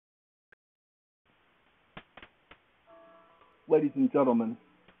ladies and gentlemen,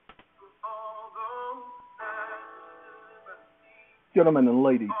 gentlemen and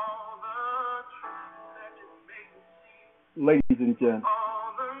ladies, ladies and gents,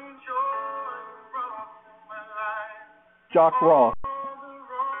 Jock Ross,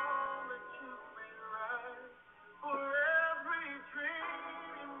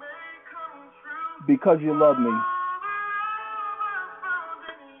 because you love me.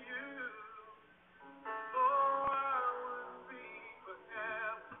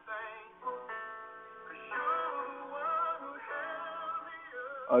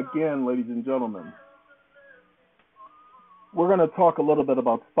 Again, ladies and gentlemen, we're going to talk a little bit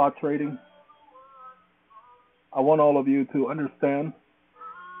about spot trading. I want all of you to understand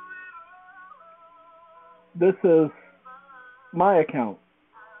this is my account,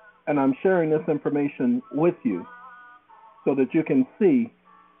 and I'm sharing this information with you so that you can see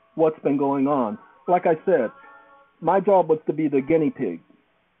what's been going on. Like I said, my job was to be the guinea pig.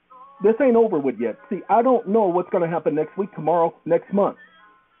 This ain't over with yet. See, I don't know what's going to happen next week, tomorrow, next month.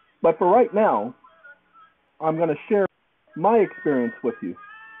 But for right now, I'm going to share my experience with you.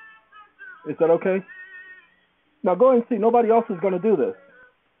 Is that okay? Now go and see. Nobody else is going to do this.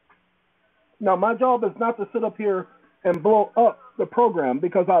 Now my job is not to sit up here and blow up the program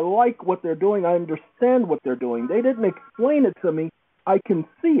because I like what they're doing. I understand what they're doing. They didn't explain it to me. I can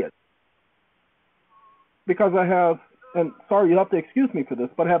see it. Because I have, and sorry, you have to excuse me for this,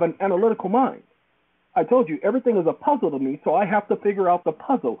 but I have an analytical mind. I told you, everything is a puzzle to me, so I have to figure out the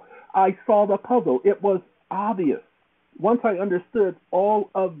puzzle. I saw the puzzle. It was obvious. Once I understood all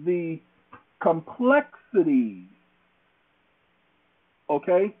of the complexities,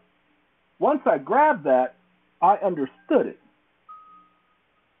 okay? Once I grabbed that, I understood it,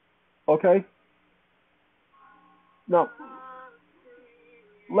 okay? Now,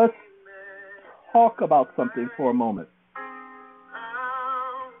 let's talk about something for a moment.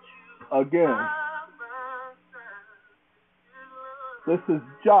 Again, this is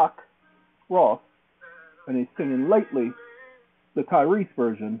Jock Ross, and he's singing Lately, the Tyrese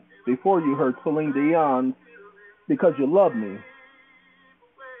version. Before you heard Celine Dion's Because You Love Me.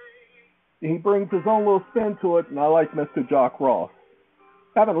 He brings his own little spin to it, and I like Mr. Jock Ross.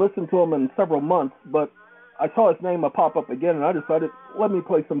 I haven't listened to him in several months, but I saw his name pop up again, and I decided, let me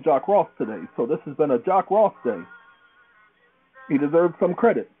play some Jock Ross today. So this has been a Jock Ross day. He deserves some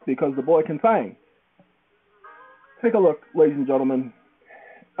credit because the boy can sing. Take a look, ladies and gentlemen.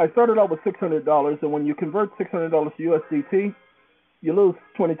 I started out with $600, and when you convert $600 to USDT, you lose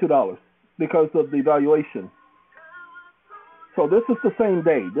 $22 because of the valuation. So this is the same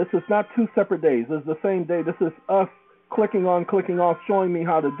day. This is not two separate days. This is the same day. This is us clicking on, clicking off, showing me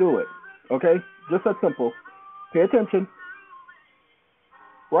how to do it. Okay? Just that simple. Pay attention.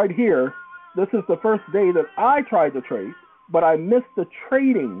 Right here, this is the first day that I tried to trade, but I missed the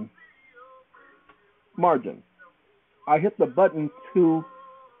trading margin. I hit the button to,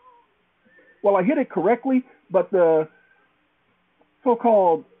 well, I hit it correctly, but the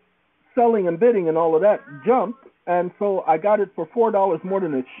so-called selling and bidding and all of that jumped, and so I got it for $4 more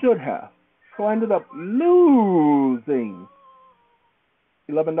than it should have. So I ended up losing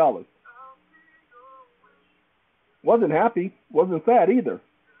 $11. Wasn't happy, wasn't sad either,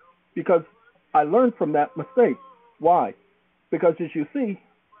 because I learned from that mistake. Why? Because as you see,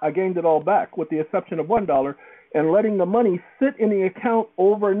 I gained it all back with the exception of $1, and letting the money sit in the account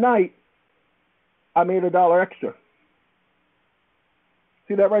overnight, I made $1 extra.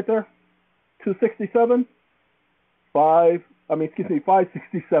 See that right there? 267,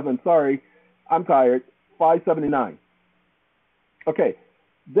 567. Sorry, I'm tired. 579. Okay,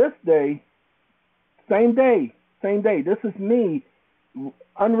 this day, same day. This is me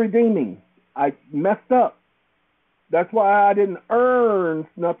unredeeming. I messed up. That's why I didn't earn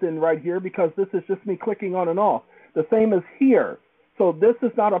nothing right here, because this is just me clicking on and off. The same as here. So this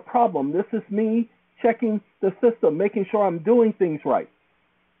is not a problem. This is me checking the system, making sure I'm doing things right.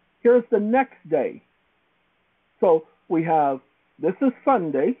 Here's the next day. So we have, this is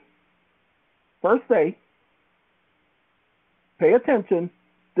Sunday, first day. Pay attention.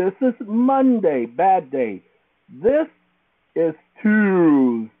 This is Monday, bad day. This is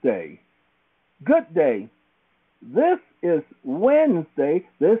Tuesday, good day. This is Wednesday.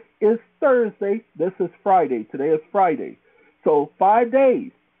 This is Thursday. This is Friday. Today is Friday. So 5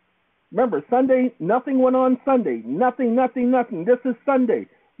 days. Remember, Sunday, nothing went on Sunday. Nothing. This is Sunday.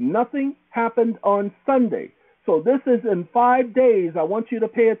 Nothing happened on Sunday. So this is in 5 days. I want you to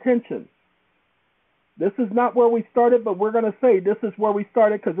pay attention. This is not where we started, but we're going to say this is where we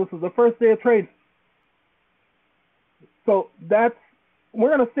started because this is the first day of trade. So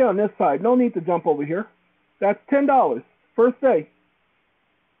we're going to stay on this side. No need to jump over here. That's $10. First day.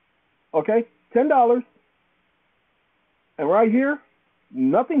 Okay, $10. And right here,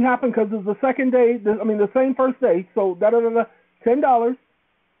 nothing happened because it's the second day. The same first day. So $10.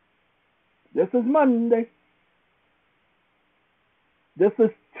 This is Monday. This is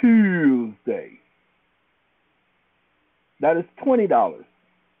Tuesday. That is $20.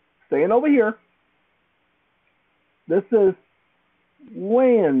 Staying over here. This is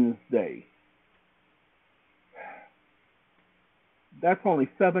Wednesday. That's only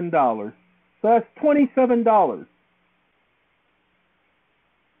 $7. So that's $27.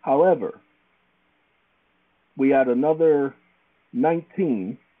 However, we add another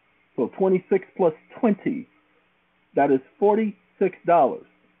 19. So 26 plus 20. That is $46.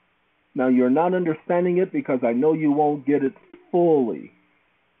 Now you're not understanding it because I know you won't get it fully.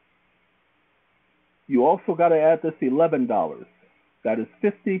 You also got to add this $11. That is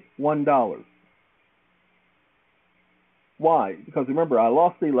 $51. Why? Because remember, I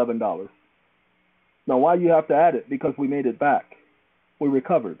lost the $11. Now why you have to add it? Because we made it back. We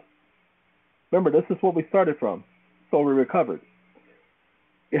recovered. Remember, this is what we started from. So we recovered.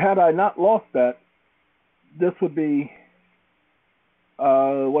 Had I not lost that, this would be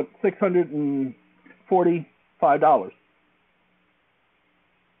 $645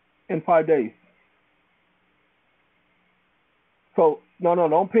 in 5 days. So no,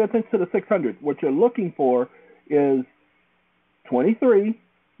 don't pay attention to the 600. What you're looking for is 23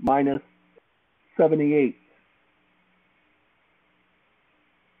 minus 78.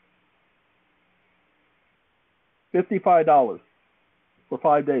 $55 for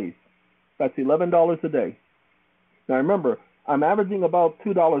 5 days. That's $11 a day. Now remember, I'm averaging about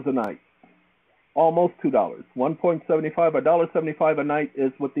 $2 a night. Almost $2. 1.75, $1.75 a night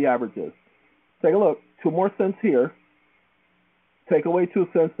is what the average is. Take a look. 2 more cents here. Take away 2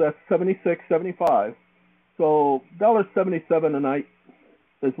 cents, that's 76, 75. So $1.77 a night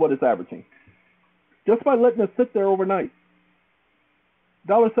is what it's averaging. Just by letting it sit there overnight.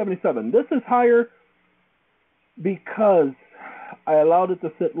 $1.77. This is higher because I allowed it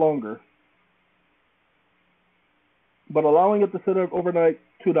to sit longer. But allowing it to sit overnight,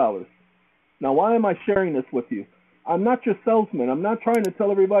 $2. Now, why am I sharing this with you? I'm not your salesman. I'm not trying to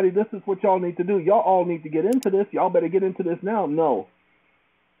tell everybody this is what y'all need to do. Y'all all need to get into this. Y'all better get into this now. No.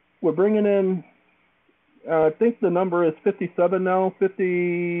 We're bringing in, I think the number is 57 now.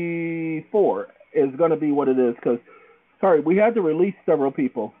 54 is going to be what it is because, sorry, we had to release several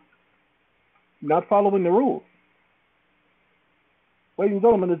people not following the rules. Ladies and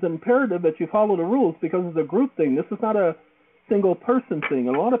gentlemen, it's imperative that you follow the rules because it's a group thing. This is not a single person thing.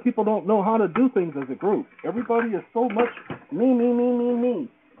 A lot of people don't know how to do things as a group. Everybody is so much me,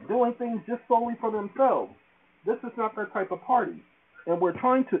 doing things just solely for themselves. This is not their type of party. And we're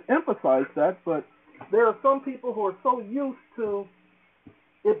trying to emphasize that, but there are some people who are so used to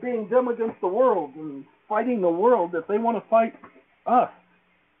it being them against the world and fighting the world that they want to fight us.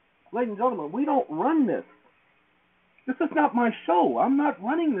 Ladies and gentlemen, we don't run this. This is not my show. I'm not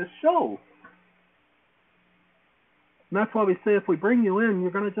running this show. And that's why we say if we bring you in,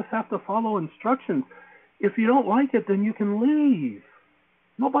 you're going to just have to follow instructions. If you don't like it, then you can leave.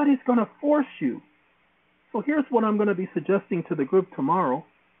 Nobody's going to force you. So here's what I'm going to be suggesting to the group tomorrow.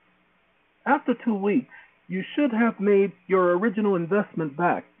 After 2 weeks, you should have made your original investment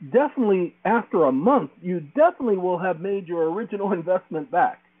back. Definitely after a month, you definitely will have made your original investment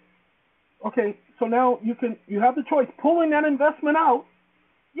back. Okay, so now you have the choice, pulling that investment out.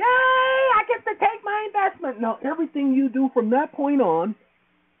 Yay, I get to take my investment. Now, everything you do from that point on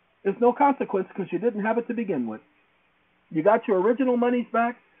is no consequence because you didn't have it to begin with. You got your original monies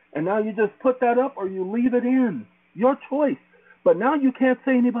back, and now you just put that up or you leave it in. Your choice. But now you can't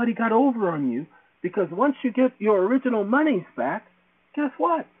say anybody got over on you because once you get your original monies back, guess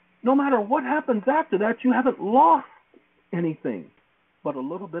what? No matter what happens after that, you haven't lost anything but a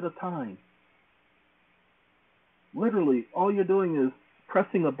little bit of time. Literally, all you're doing is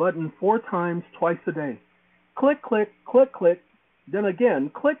pressing a button 4 times twice a day. Click, click, click, click. Then again,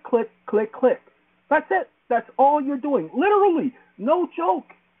 click, click, click, click. That's it. That's all you're doing. Literally, no joke.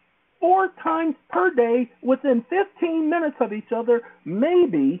 4 times per day within 15 minutes of each other,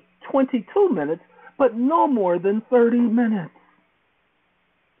 maybe 22 minutes, but no more than 30 minutes.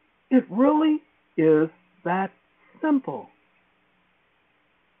 It really is that simple.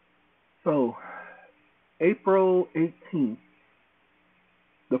 So, April 18th.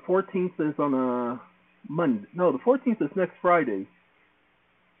 The 14th is on a Monday. No, the 14th is next Friday.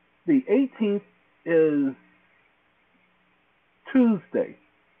 The 18th is Tuesday.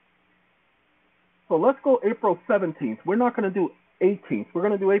 So let's go April 17th. We're not going to do 18th. We're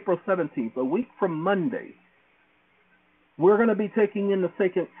going to do April 17th, a week from Monday. We're going to be taking in the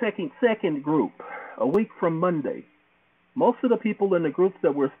second group a week from Monday. Most of the people in the groups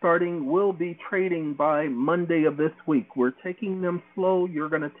that we're starting will be trading by Monday of this week. We're taking them slow. You're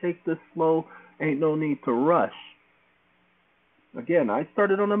going to take this slow. Ain't no need to rush. Again, I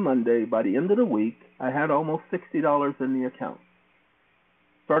started on a Monday. By the end of the week, I had almost $60 in the account.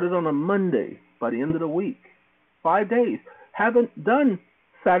 Started on a Monday. By the end of the week, 5 days. Haven't done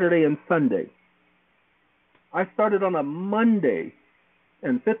Saturday and Sunday. I started on a Monday,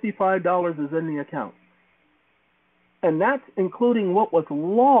 and $55 is in the account. And that's including what was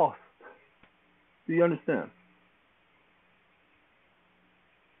lost. Do you understand?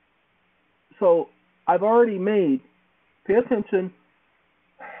 So I've already made, pay attention,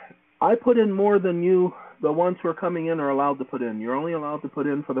 I put in more than you, the ones who are coming in, are allowed to put in. You're only allowed to put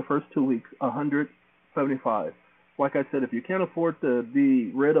in for the first 2 weeks, $175. Like I said, if you can't afford to be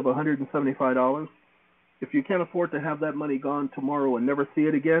rid of $175, if you can't afford to have that money gone tomorrow and never see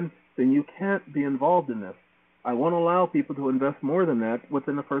it again, then you can't be involved in this. I won't allow people to invest more than that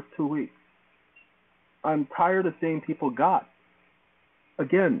within the first 2 weeks. I'm tired of seeing people got.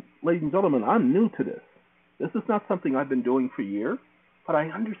 Again, ladies and gentlemen, I'm new to this. This is not something I've been doing for years, but I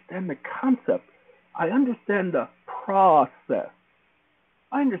understand the concept. I understand the process.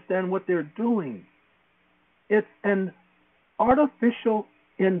 I understand what they're doing. It's an artificial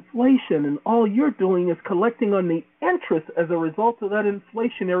inflation, and all you're doing is collecting on the interest as a result of that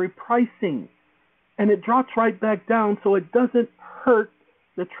inflationary pricing. And it drops right back down, so it doesn't hurt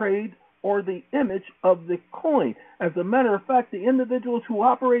the trade or the image of the coin. As a matter of fact, the individuals who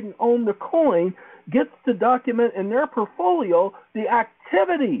operate and own the coin gets to document in their portfolio the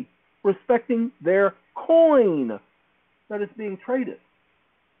activity respecting their coin that is being traded.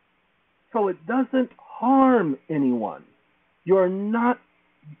 So it doesn't harm anyone. You're not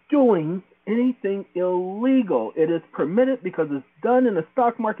doing anything illegal. It is permitted because it's done in the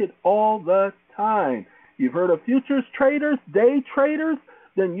stock market all the time. You've heard of futures traders, day traders?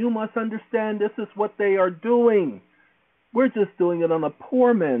 Then you must understand this is what they are doing. We're just doing it on a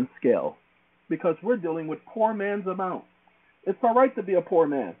poor man's scale because we're dealing with poor man's amount. It's all right to be a poor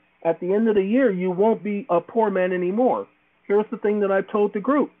man. At the end of the year, you won't be a poor man anymore. Here's the thing that I've told the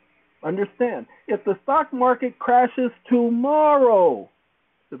group. Understand, if the stock market crashes tomorrow,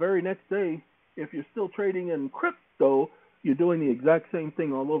 the very next day, if you're still trading in crypto, you're doing the exact same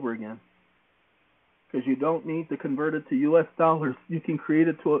thing all over again. Because you don't need to convert it to US dollars. You can create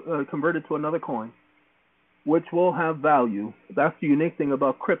it to convert it to another coin, which will have value. That's the unique thing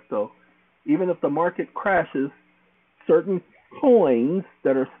about crypto. Even if the market crashes, certain coins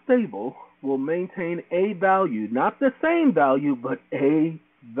that are stable will maintain a value. Not the same value, but a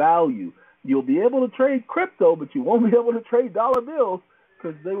value. You'll be able to trade crypto, but you won't be able to trade dollar bills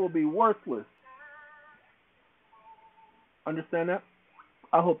because they will be worthless. Understand that?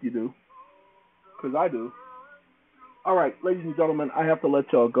 I hope you do, because I do. All right, ladies and gentlemen, I have to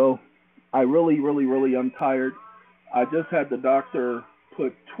let y'all go. I really am tired. I just had the doctor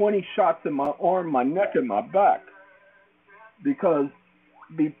put 20 shots in my arm, my neck, and my back because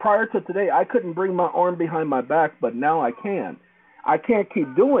prior to today, I couldn't bring my arm behind my back, but now I can. I can't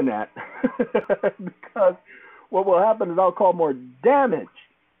keep doing that because what will happen is I'll cause more damage.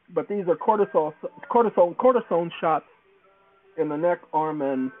 But these are cortisone shots in the neck, arm,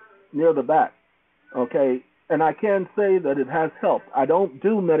 and near the back. Okay, and I can say that it has helped. I don't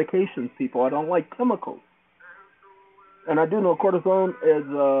do medications, people. I don't like chemicals. And I do know cortisone is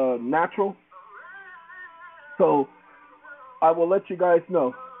natural. So I will let you guys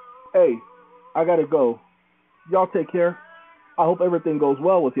know. Hey, I got to go. Y'all take care. I hope everything goes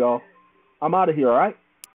well with y'all. I'm out of here, all right?